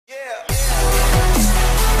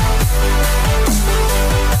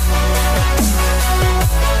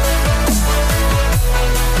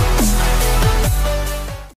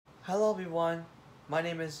my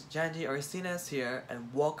name is Janjee Arcinas here,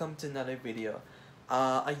 and welcome to another video.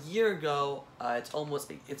 A year ago,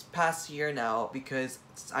 it's past year now because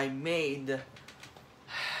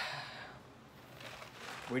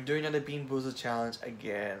we're doing another BEANBOOZLED challenge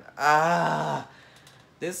again.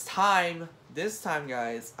 This time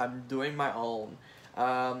guys, I'm doing my own.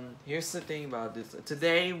 Here's the thing about this.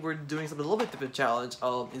 Today we're doing something a little bit different challenge.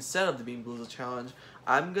 Instead of the BEANBOOZLED challenge,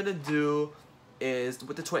 I'm gonna do is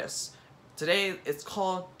with the twist. Today it's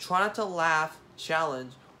called Try Not to Laugh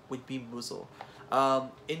Challenge with BEANBOOZLED.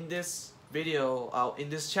 In this video, in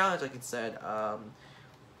this challenge, like I said,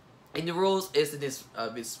 in the rules is in this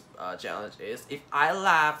challenge is if I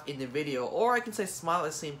laugh in the video, or I can say smile at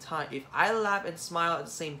the same time. If I laugh and smile at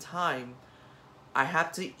the same time, I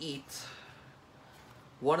have to eat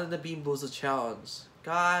one of the BEANBOOZLED challenge.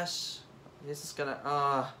 Gosh, this is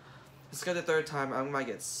gonna the third time I might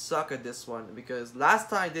get stuck at this one, because last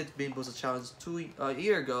time I did BEANBOOZLED challenge a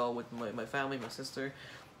year ago with my family, my sister.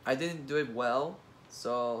 I didn't do it well,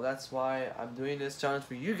 so that's why I'm doing this challenge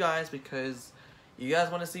for you guys, because you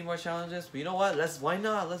guys want to see more challenges. But you know what? Why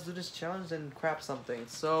not? Let's do this challenge and crap something.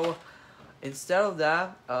 So instead of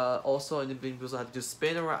that, also in the BEANBOOZLED, I have to just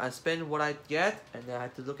spin around. I spin what I get, and then I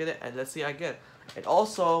have to look at it and let's see I get. And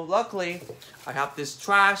also, luckily, I have this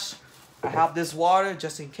trash. I have this water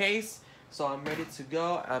just in case. So I'm ready to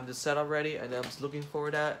go. I'm just set up ready, and I'm just looking for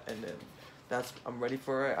that, and then I'm ready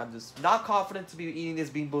for it. I'm just not confident to be eating this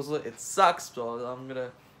BEANBOOZLED. It sucks, so I'm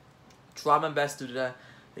gonna try my best to do that.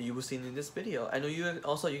 That you will see in this video. I know you're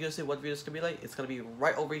gonna see what video it's gonna be like. It's gonna be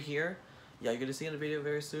right over here. Yeah, you're gonna see in the video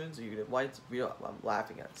very soon. So you're gonna watch the video I'm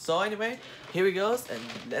laughing at. So anyway, here we go, and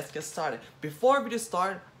let's get started. Before we just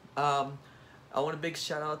start, I want a big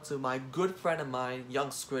shout out to my good friend of mine, Young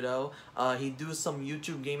Squiddo. He do some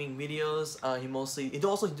YouTube gaming videos. He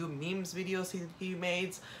also do memes videos he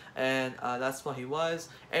made, and that's what he was.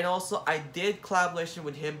 And also I did collaboration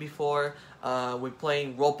with him before. We're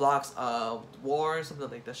playing Roblox War, something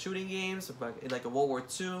like the shooting games, like a World War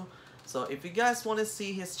II. So if you guys want to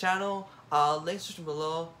see his channel, links description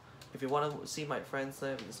below. If you want to see my friends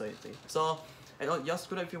there, so and Young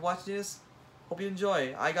Squiddo, if you're watching this, hope you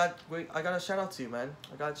enjoy. I got a shout out to you, man.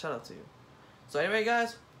 I got a shout out to you. So anyway,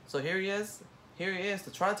 guys, so here he is. Here he is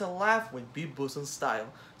to Try to Laugh with BEANBOOZLED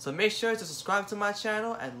style. So make sure to subscribe to my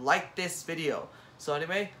channel and like this video. So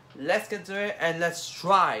anyway, let's get to it and let's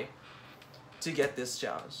try to get this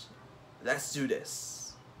challenge. Let's do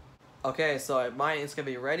this. Okay, so mine is gonna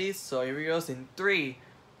be ready. So here we go in 3,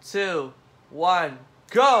 2, 1,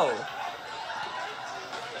 go!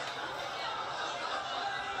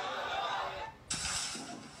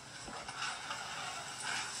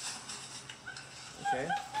 Okay.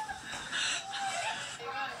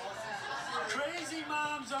 Crazy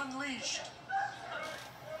Moms Unleashed.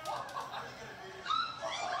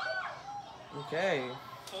 Okay.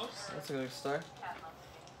 Oops. That's a good start.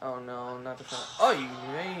 Oh no, not the front. Oh, you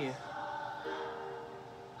may.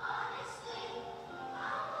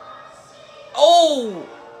 Oh!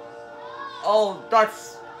 Oh,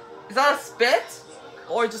 is that a spit?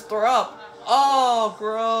 Or just throw up? Oh,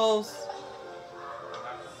 gross.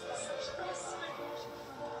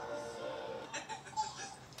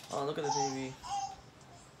 Oh, look at the baby.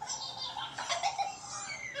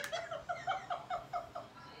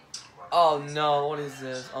 Oh no, what is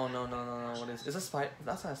this? Oh no, what is this? Is a spider?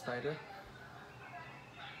 That's not a spider.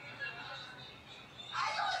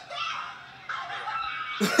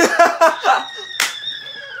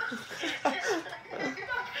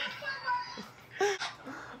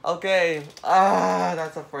 Okay,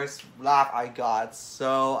 that's the first laugh I got.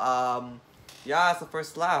 So, yeah, it's the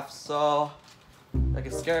first laugh. So, I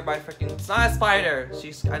get scared by freaking. It's not a spider. I know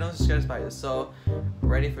she's scared of spiders. So,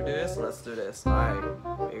 ready for this? Let's do this. Alright,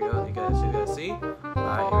 here you go. You guys see?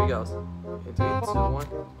 Alright, here we go. In 3, 2, 1.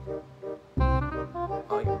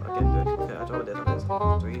 Oh, okay, good. Okay, I told this.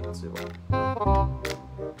 3, 2, 1.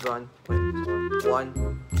 Run. Wait. 1,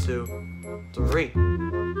 2, 3.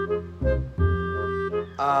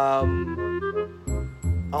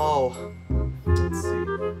 Oh. Let's see.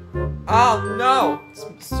 Oh no!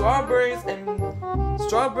 Strawberry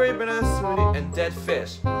banana smoothie and dead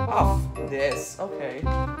fish. Oh, this. Okay.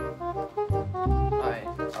 Alright.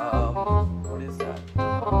 What is that?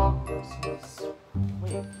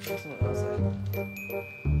 Wait, what's something else?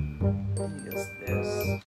 What is this?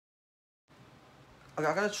 Okay,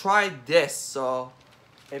 I gotta try this. So,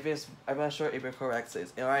 I'm not sure if it corrects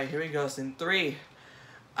it. Alright, here we go. In 3.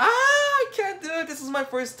 I can't do it. This is my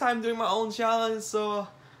first time doing my own challenge, so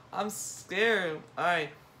I'm scared.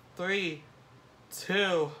 Alright, 3,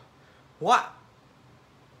 2, 1.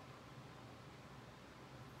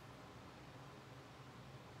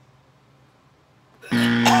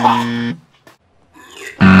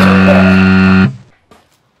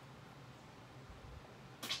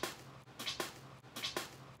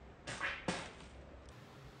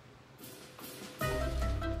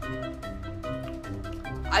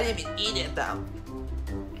 I didn't even eat it though.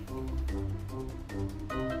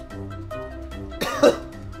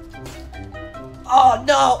 Oh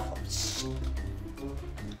no!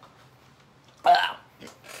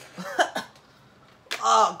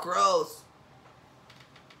 Oh, gross.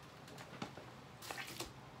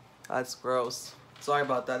 That's gross. Sorry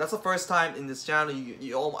about that. That's the first time in this channel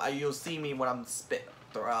you'll see me when I'm spit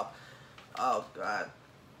throw up. Oh god.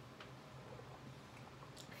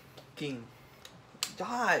 King.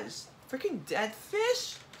 Guys, freaking dead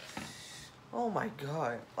fish? Oh my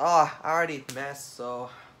god. Ah, I already messed, so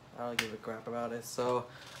I don't give a crap about it. So,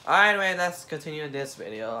 anyway, let's continue this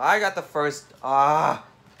video. I got the first. I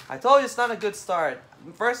told you it's not a good start.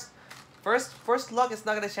 First luck is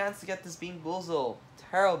not gonna chance to get this BEANBOOZLED.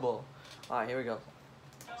 Terrible. Alright, here we go.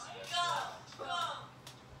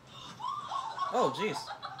 Oh, jeez.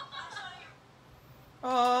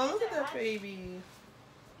 Oh, look at that baby.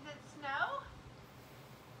 Is it snow?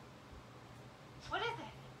 What is it?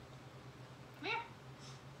 Come here.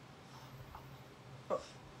 Oh,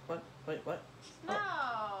 what? Wait, what? Snow.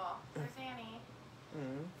 Oh. There's Annie.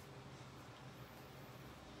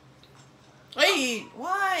 Hey,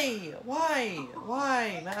 why?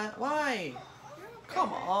 Why, man? Why?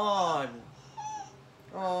 Come on.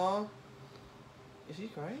 Aww. Is he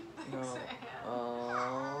crying? No.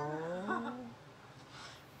 Aww.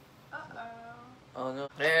 Uh-oh. Oh no.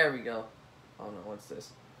 There we go. Oh no, what's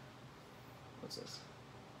this? What's this?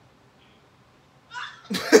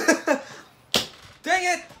 Dang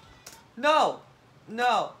it! No!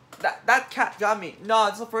 No! That cat got me. No,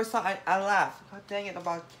 it's the first time I laughed. God dang it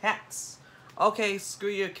about cats. Okay, screw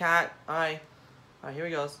you, cat. Alright, here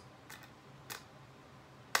he goes.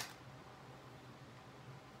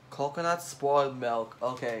 Coconut spoiled milk.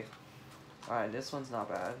 Okay. Alright, this one's not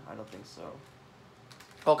bad. I don't think so.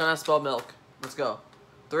 Coconut spoiled milk. Let's go.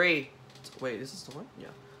 3. Wait, this is the one? Yeah.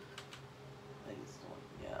 I think this is the one.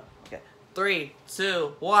 Yeah. Okay. 3,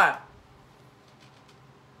 2, 1.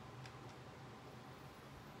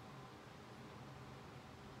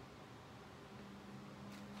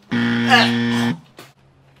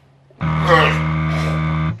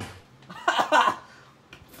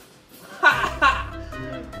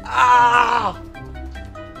 Ah!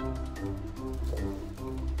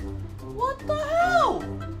 What the hell?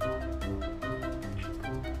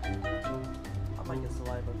 I might get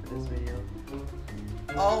saliva for this video.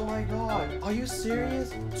 Oh my god. Are you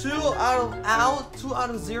serious? 2 out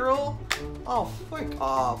of 0? Oh, frick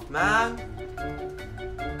off, man.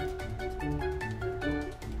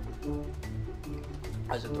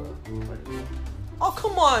 I should throw it. Oh,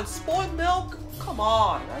 come on. Spoiled milk? Come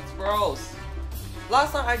on. That's gross.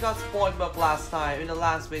 Last time I got spoiled milk last time in the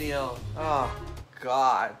last video. Oh,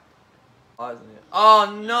 God. Oh,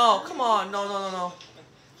 no. Come on. No, no, no, no.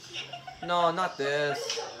 No, not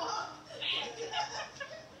this.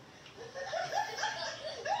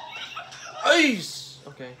 Ace!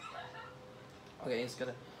 Okay. Okay, he's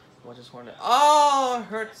gonna watch his horn. Oh, it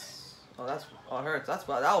hurts. Oh, it hurts. That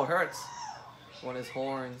one hurts. One of his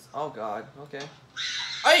horns. Oh, God. Okay.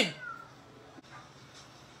 Hey!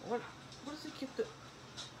 What does he keep the...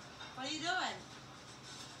 What are you doing?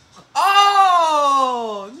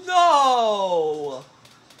 Oh no!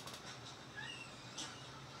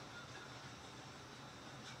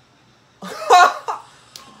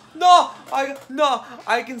 No,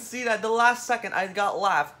 I can see that the last second I got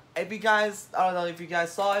laughed. If you guys, I don't know if you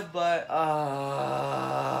guys saw it, but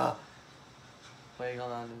wait,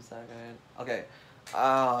 hold on a second. Okay.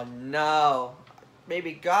 Oh no,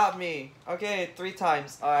 baby got me. Okay, 3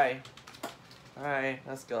 times. All right. Alright,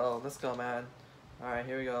 let's go, man. Alright,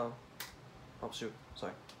 here we go. Oh, shoot,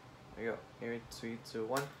 sorry. Here we go. Here, 3, 2,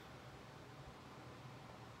 1.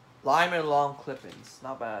 Lime and long clippings,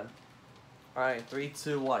 not bad. Alright, 3,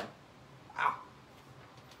 2, 1. Ow.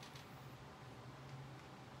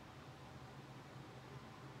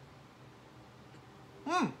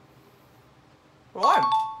 Lime.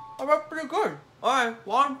 I got pretty good. Alright,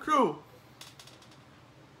 1, 2.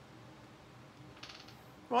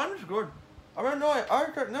 Lime is good. I don't know, I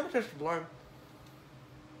never tasted lime.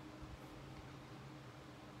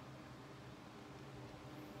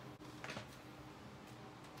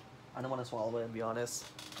 I don't want to swallow it, to be honest.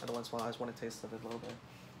 I don't want to swallow, I just want to taste of it a little bit.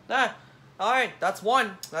 Nah, alright, that's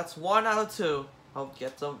 1. That's 1 out of 2. I'll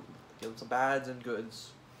give them some bads and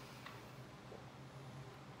goods.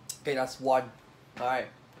 Okay, that's 1. Alright,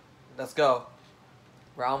 let's go.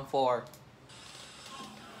 Round 4.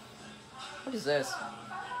 What is this?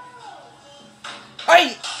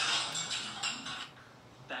 Hey!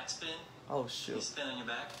 Backspin. Oh You shoot. spin on your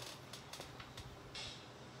back.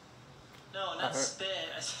 No, not spin.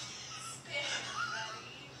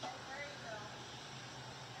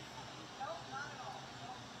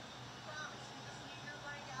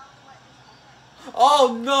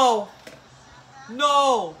 Oh no!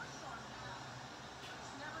 No!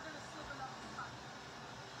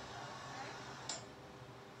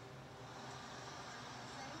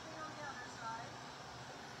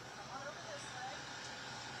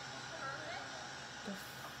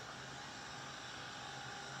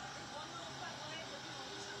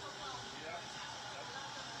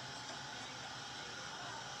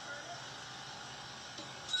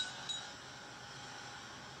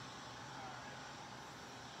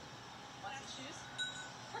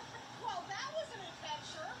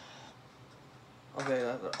 Okay,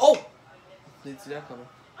 oh! Didn't see that coming.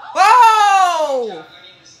 Oh! Learning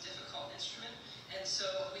this difficult instrument, and so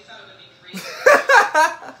we thought it would be great. So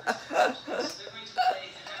they're going to play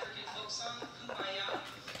an African folk song, Kumbaya,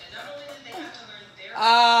 and not only did they have to learn their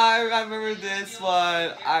I remember this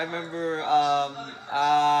one. I remember, difficult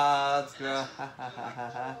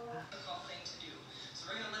thing to do. So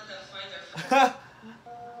we're gonna let them find their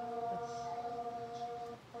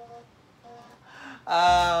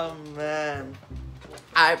Oh man.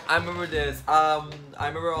 I remember this. I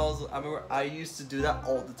remember I used to do that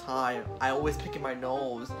all the time. I always picking my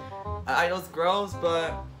nose. I know it's gross,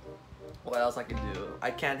 but what else I can do?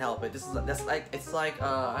 I can't help it. That's like it's like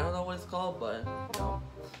I don't know what it's called, but you know,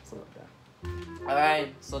 something like that.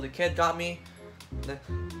 Alright, so the kid got me.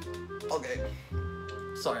 Okay.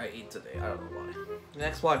 Sorry I ate today. I don't know why.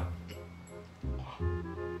 Next one.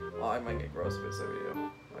 Oh, I might get gross for this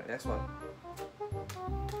video. Alright, next one.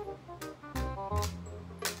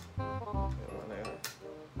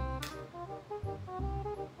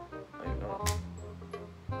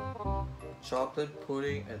 Chocolate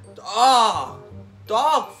pudding and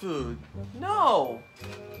dog food. No,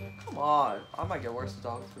 come on. I might get worse than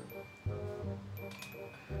dog food.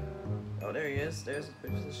 Oh, there he is. There's a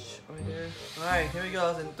fish right there. All right, here he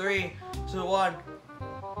goes in 3, 2, 1.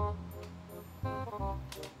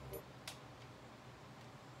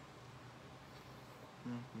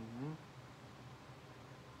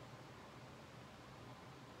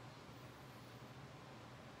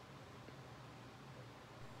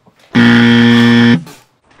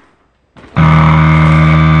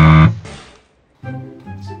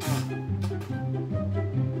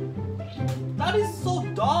 That is so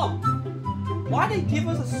dumb. Why they give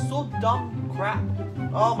us a so dumb crap?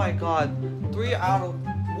 Oh my god. 3 out of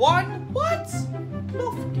 1? What?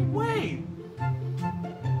 No fucking way.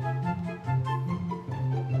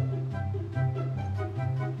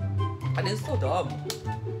 That is so dumb.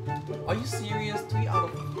 Are you serious? 3 out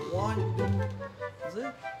of 1? Is it?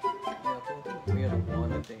 Yeah, I think 3 out of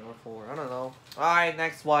 1, I think, or 4. I don't know. Alright,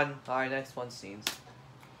 next one. Alright, next one scenes.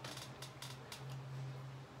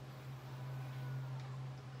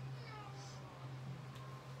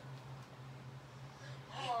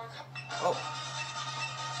 Oh.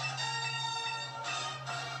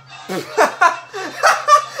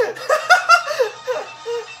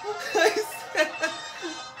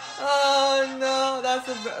 Oh no, that's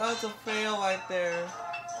a fail right there.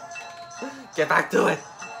 Get back to it.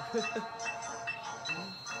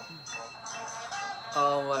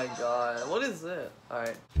 Oh my god, what is it?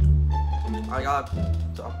 Alright. I got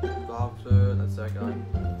dog food, that's it, I got.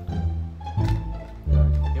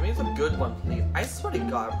 Give me some good one, please. I swear to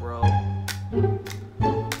God, bro.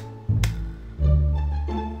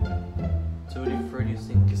 Tutti Frutti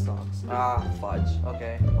Stinky Socks. Ah, fudge.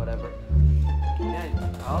 Okay, whatever. Yeah,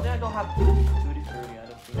 I don't have Tutti Frutti. I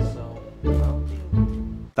don't think so. I don't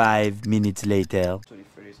think. 5 minutes later. Tutti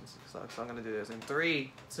Frutti Stinky Socks. I'm gonna do this in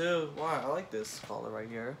 3, 2, 1. I like this color right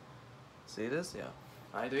here. See this? Yeah.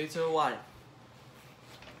 Alright, 3, 2, 1.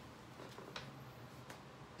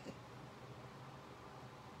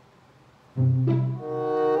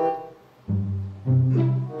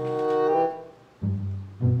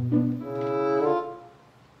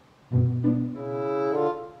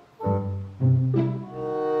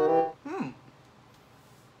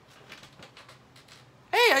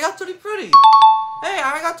 Hey, I got Tutti Frutti. Hey,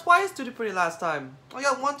 I got twice Tutti Frutti last time. I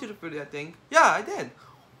got 1 Tutti Frutti, I think. Yeah, I did.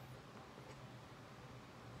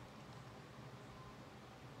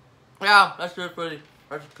 Yeah, that's Tutti Frutti.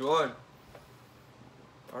 That's good.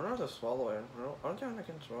 I don't know how to swallow it. No, I don't think I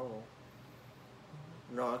can swallow.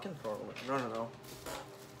 No, I can swallow it. No.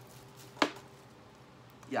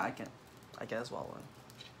 Yeah, I can. I can swallow it.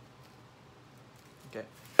 Okay.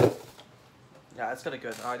 Yeah, it's gonna be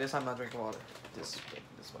good. Alright, this time I'm not drinking water. This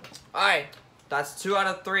one. Alright, that's 2 out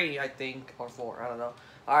of 3, I think. Or 4, I don't know.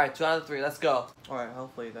 Alright, 2 out of 3, let's go. Alright,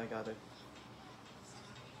 hopefully I got it.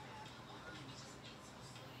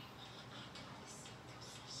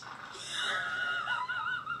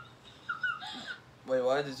 Wait,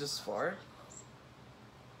 what? Did it just fart?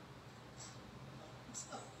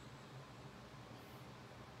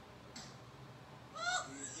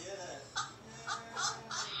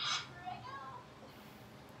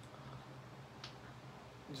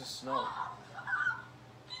 Just snow.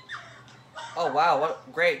 Oh wow,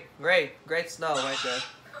 what great snow right there.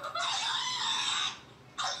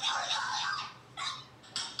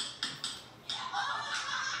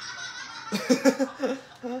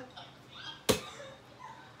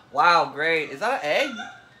 Wow, great. Is that an egg?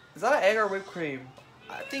 Is that an egg or whipped cream?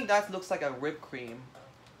 I think that looks like a whipped cream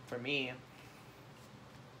for me.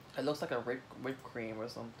 It looks like a whipped cream or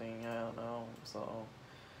something. I don't know. So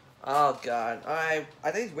oh god. I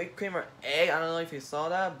think it's whipped cream or egg. I don't know if you saw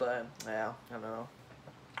that, but yeah, I don't know.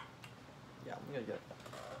 Yeah, I'm gonna get it.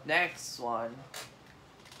 Next one.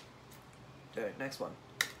 Okay, next one.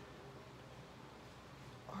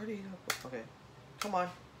 Already okay. Come on.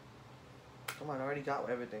 Come on, I already got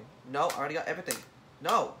everything. No, I already got everything.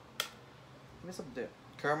 No. Give me something to do.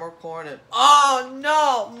 Caramel corn and oh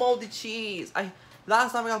no! Moldy cheese.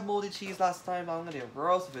 Last time I got moldy cheese last time, I'm gonna get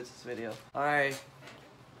roasted with this video. Alright.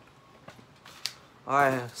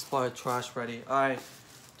 Alright, spot trash ready. Alright.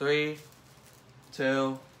 3,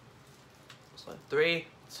 2. Sorry. 3,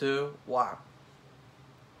 2, 1.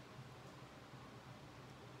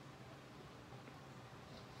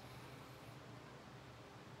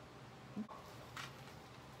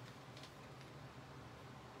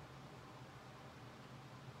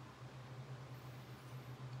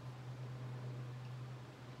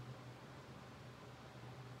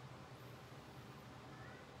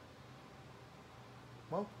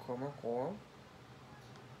 Well, caramel corn.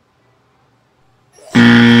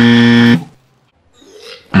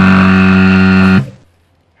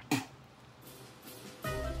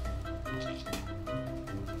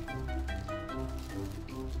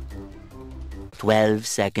 Twelve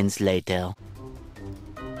seconds later.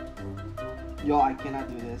 Yo, I cannot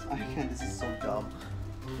do this. I can't. This is so dumb.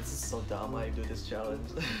 This is so dumb. I do this challenge.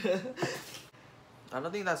 I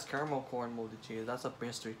don't think that's caramel corn moldy cheese. That's a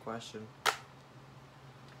mystery question.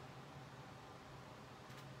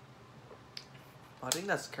 I think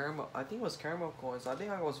that's caramel. I think it was caramel corn. So I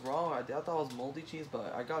think I was wrong. I thought it was moldy cheese,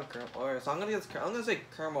 but I got caramel. Alright, so I'm gonna say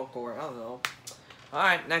caramel corn. I don't know. All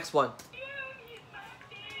right, next one.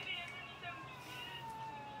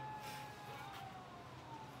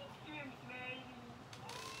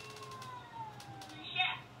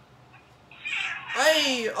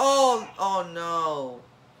 Hey! Oh no!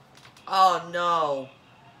 Oh no!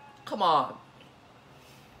 Come on!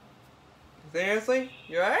 Seriously?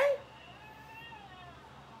 You alright?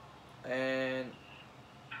 And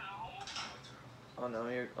oh no,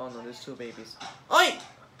 there's 2 babies. Oi!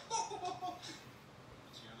 What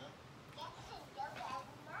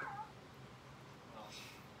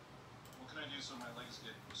can I do so my legs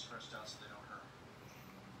get stretched out so they don't hurt?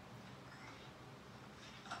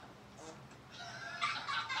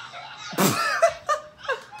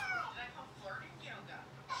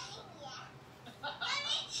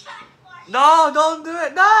 No, don't do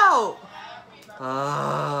it. No!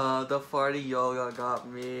 The farty yoga got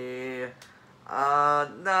me. No.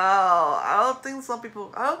 I don't think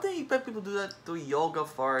people do that to yoga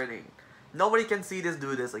farting. Nobody can see this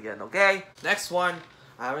do this again, okay? Next one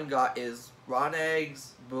I haven't got is rotten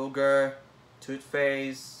eggs, booger,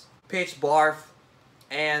 toothpaste, pitch barf,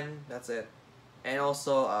 and that's it. And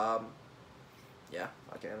also, yeah.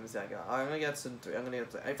 Okay, let me see. I'm gonna get some 3.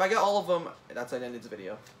 If I get all of them, that's the end of this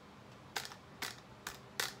video.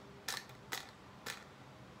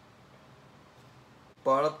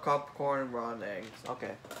 Buttered popcorn, rotten eggs.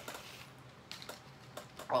 Okay.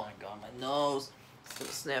 Oh my god, my nose.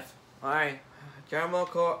 Sniff. Alright. Caramel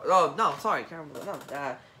corn. Oh, no, sorry. Caramel. No.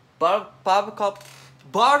 Buttered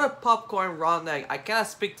popcorn, rotten egg. I cannot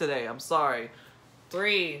speak today. I'm sorry.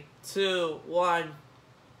 3, 2, 1.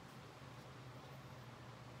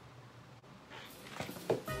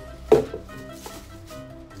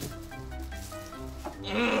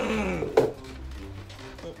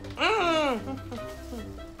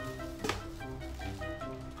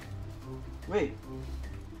 Wait.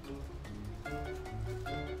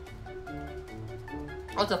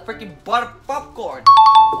 Oh, it's a freaking butter popcorn.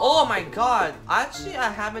 Oh my god. Actually,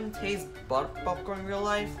 I haven't tasted butter popcorn in real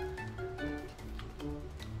life.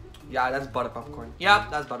 Yeah, that's butter popcorn. Yep,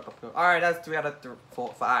 that's butter popcorn. Alright, that's 3 out of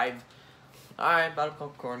 5. Alright, battle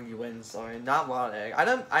popcorn, you win. Sorry, not round egg.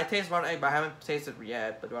 I taste round egg, but I haven't tasted it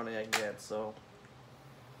yet. But round egg yet, so.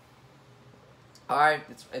 Alright,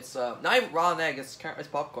 it's not even raw egg. It's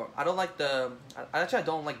popcorn. I don't like the. I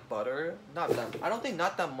don't like butter. Not that. I don't think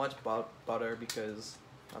not that much butter because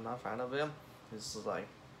I'm not a fan of it. It's just like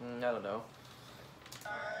I don't know.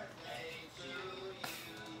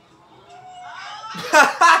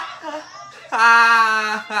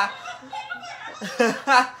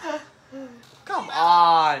 Come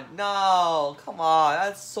on, no, come on.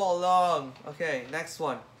 That's so long. Okay, next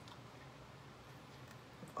one.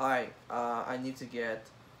 Alright, I need to get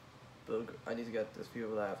this few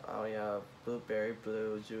left. I only have blueberry,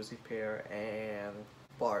 blue, juicy pear, and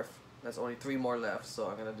barf. That's only 3 more left, so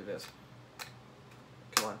I'm gonna do this.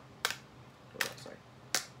 Come on. Oh, sorry.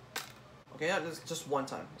 Okay, yeah, just one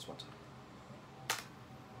time. Just one time.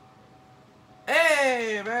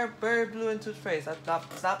 Hey, very blue and toothpaste.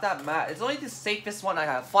 It's not that mad. It's only the safest one I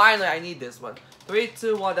have. Finally, I need this one. 3,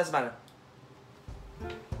 2, 1. Doesn't matter.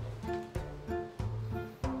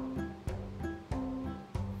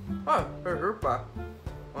 Oh, it's back.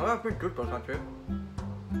 Oh, that's pretty good, not true.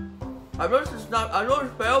 I know it's not. I know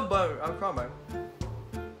it's failed, but I'm trying, man.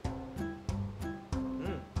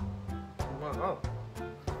 Oh.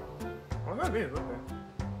 Oh, that's good. Okay.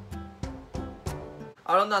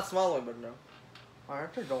 I don't not swallow it, but no. I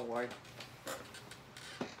actually don't like.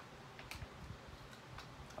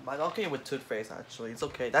 I'm okay with toothpaste, actually. It's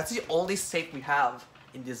okay. That's the only safe we have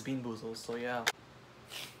in this BEANBOOZLED, so yeah.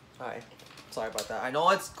 Alright. Sorry about that. I know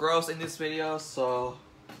it's gross in this video, so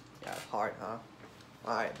yeah, it's hard, huh?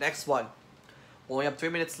 Alright, next one. We only have 3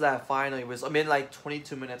 minutes left, finally. I'm in like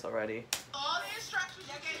 22 minutes already. All the instructions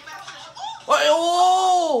you gave back to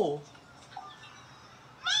Oh!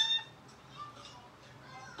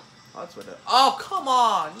 That's with it. Oh, come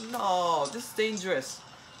on! No, this is dangerous.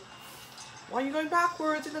 Why are you going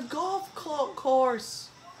backwards in the golf course?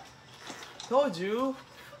 Told you.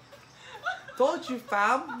 Told you,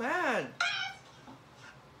 fam. Man.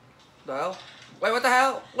 The hell? Wait, what the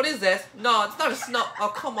hell? What is this? No, it's not a snow. Oh,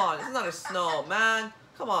 come on. It's not a snow, man.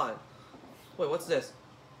 Come on. Wait, what's this?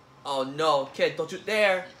 Oh, no. Kid, don't you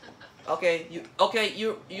dare. Okay,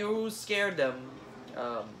 you scared them.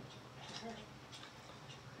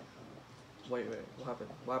 Wait, what happened?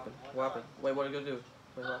 What happened? What happened? Wait, what are you gonna do?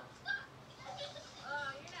 Wait, what?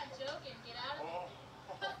 you're not joking. Get out of here.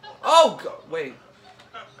 Oh, God, wait.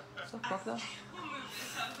 Is that crocodile?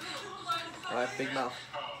 Alright, big mouth.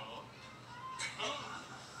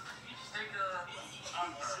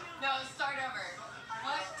 No, start over.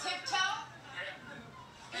 What? Tiptoe?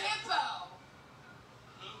 Hippo.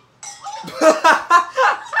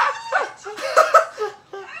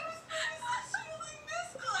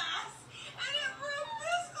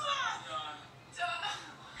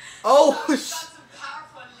 Oh, Got some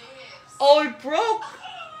powerful lips. oh, it broke.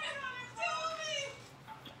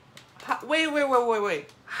 Wait.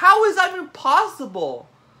 How is that even possible?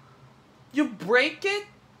 You break it?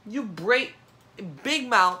 You break big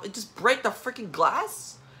mouth and just break the freaking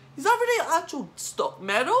glass? Is that really actual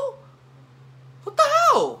metal? What the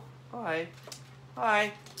hell?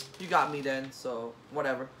 Alright. You got me then, so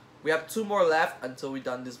whatever. We have 2 more left until we're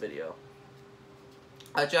done this video.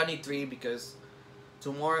 Actually, I need 3 because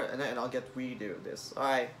 2 more and then I'll get redo this.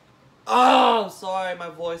 Alright. Oh, sorry, my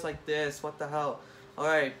voice like this. What the hell?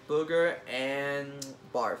 Alright, booger and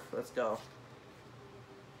barf. Let's go.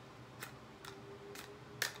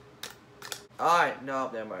 Alright, no,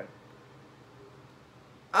 never mind.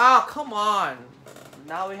 Ah, come on.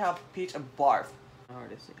 Now we have peach and barf.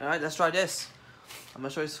 Alright, let's try this. I'm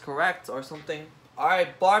not sure it's correct or something.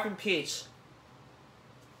 Alright, barf and peach.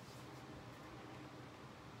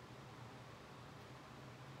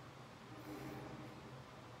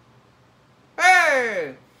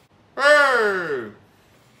 Hey!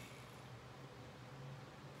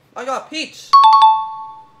 I got peach.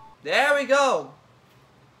 There we go.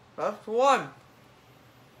 That's 1.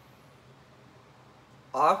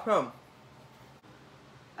 Awesome.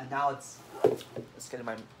 And now it's getting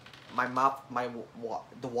my mouth,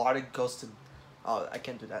 the water goes to. Oh, I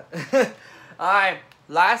can't do that. Alright,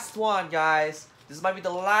 last one, guys. This might be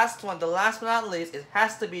the last one. The last but not least, it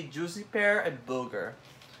has to be juicy pear and booger.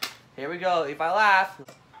 Here we go. If I laugh.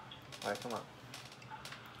 Alright, come on.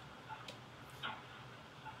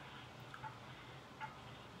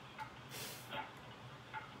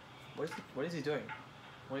 What is he doing?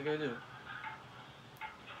 What are you gonna do?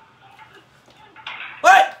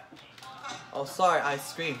 What? Oh, sorry, I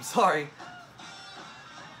screamed. Sorry.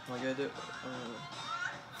 What are you gonna do?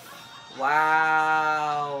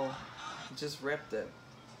 Wow. He just ripped it.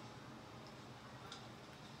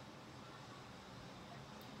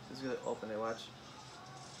 just gonna open it, watch.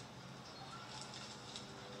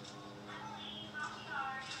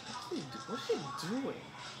 What's she doing?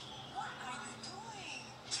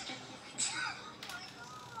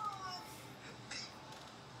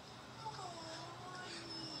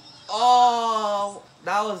 Oh,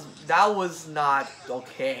 that was not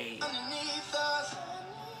okay.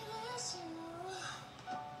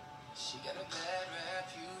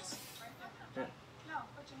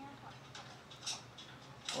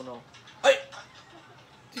 Oh no. Hey!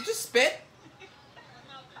 Did you just spit?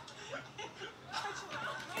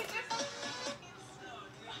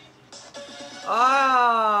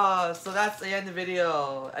 Ah, so that's the end of the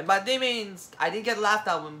video. And by that means I didn't get laughed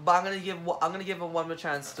at one, but I'm gonna give him one more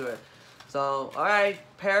chance to it. So, alright,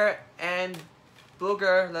 Parrot and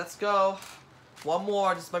Booger, let's go. One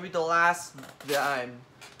more, this might be the last time.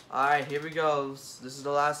 Alright, here we go. This is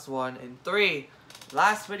the last one in 3.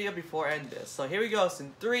 Last video before I end this. So here we go.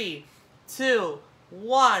 In 3, 2,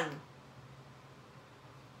 1.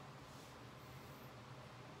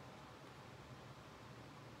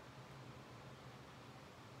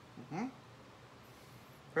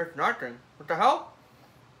 There's nothing. What the hell?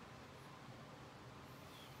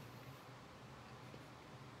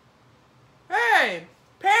 Hey!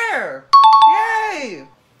 Pear! Yay!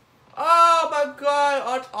 Oh my god,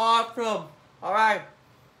 that's awesome! Alright.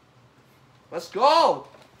 Let's go!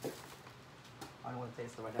 I don't want to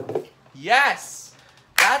taste it right now. Yes!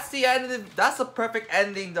 That's the end of that's the perfect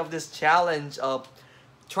ending of this challenge of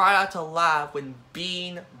try not to laugh when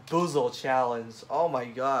BEANBOOZLED challenge. Oh my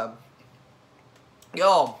god.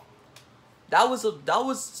 Yo, that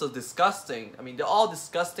was so disgusting. I mean, they're all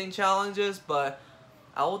disgusting challenges, but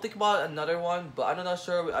I will think about another one. But I'm not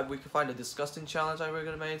sure we can find a disgusting challenge I we're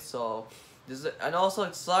gonna make. So this is, and also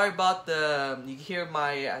sorry about the you hear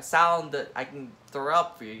my sound that I can throw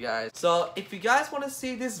up for you guys. So if you guys want to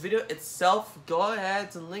see this video itself, go ahead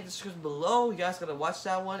to the link in the description below. You guys gotta watch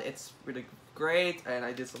that one. It's really great, and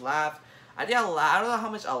I just laughed. I don't know how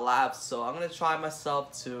much I laughed, so I'm gonna try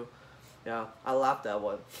myself to. Yeah, I laughed that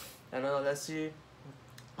one. I don't know, let's see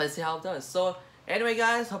how it does. So anyway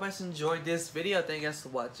guys, hope you guys enjoyed this video. Thank you guys for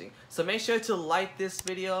watching. So make sure to like this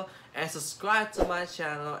video and subscribe to my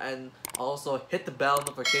channel, and also hit the bell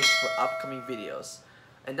notification for upcoming videos.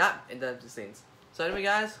 And that things. So anyway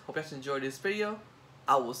guys, hope you guys enjoyed this video.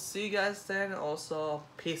 I will see you guys then, and also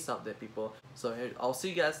peace out there people. So I'll see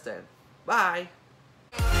you guys then. Bye!